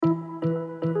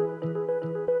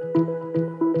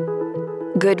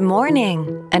Good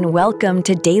morning, and welcome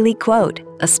to Daily Quote,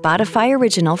 a Spotify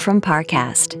original from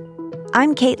Parcast.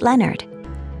 I'm Kate Leonard.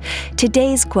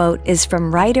 Today's quote is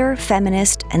from writer,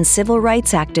 feminist, and civil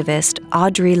rights activist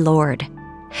Audre Lorde.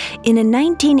 In a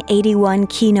 1981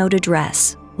 keynote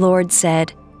address, Lorde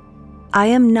said, "I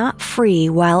am not free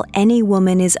while any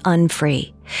woman is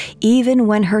unfree, even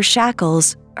when her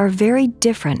shackles are very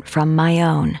different from my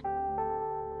own."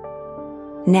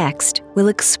 Next, we'll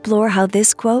explore how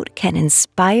this quote can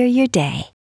inspire your day.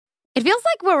 It feels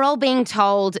like we're all being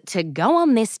told to go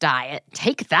on this diet,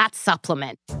 take that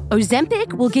supplement.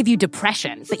 Ozempic will give you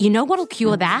depression, but you know what'll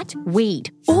cure that? Weed.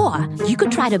 Or you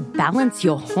could try to balance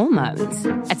your hormones.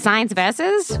 At Science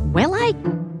Versus, we're like,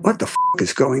 what the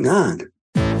is going on?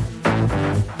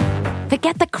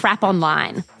 Forget the crap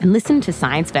online and listen to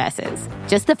Science Versus.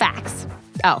 Just the facts.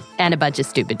 Oh, and a bunch of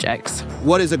stupid jokes.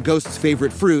 What is a ghost's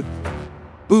favorite fruit?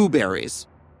 Blueberries.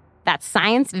 That's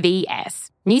Science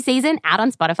VS. New season out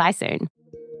on Spotify soon.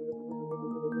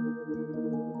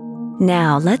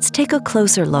 Now, let's take a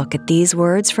closer look at these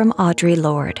words from Audre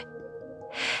Lorde.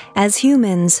 As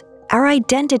humans, our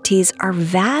identities are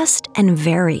vast and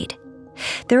varied.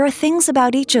 There are things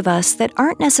about each of us that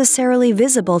aren't necessarily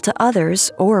visible to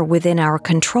others or within our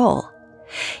control.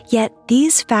 Yet,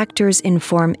 these factors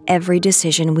inform every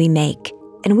decision we make,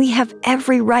 and we have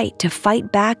every right to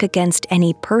fight back against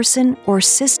any person or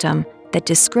system that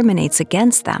discriminates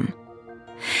against them.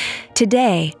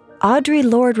 Today, Audre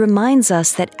Lorde reminds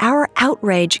us that our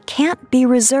outrage can't be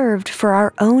reserved for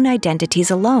our own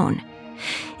identities alone.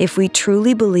 If we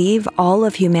truly believe all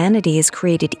of humanity is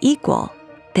created equal,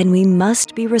 then we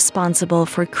must be responsible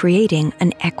for creating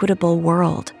an equitable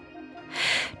world.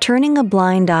 Turning a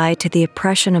blind eye to the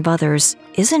oppression of others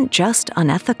isn't just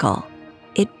unethical.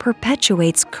 It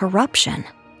perpetuates corruption.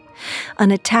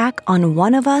 An attack on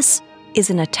one of us is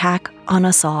an attack on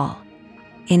us all.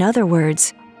 In other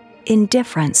words,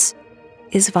 indifference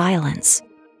is violence.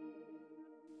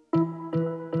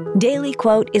 Daily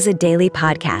Quote is a daily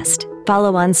podcast.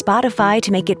 Follow on Spotify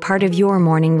to make it part of your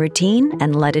morning routine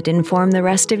and let it inform the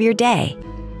rest of your day.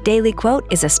 Daily Quote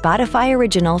is a Spotify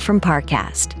original from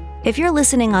Parcast. If you're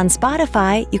listening on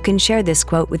Spotify, you can share this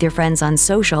quote with your friends on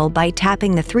social by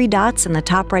tapping the 3 dots in the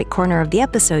top right corner of the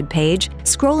episode page,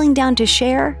 scrolling down to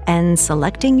share, and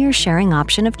selecting your sharing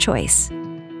option of choice.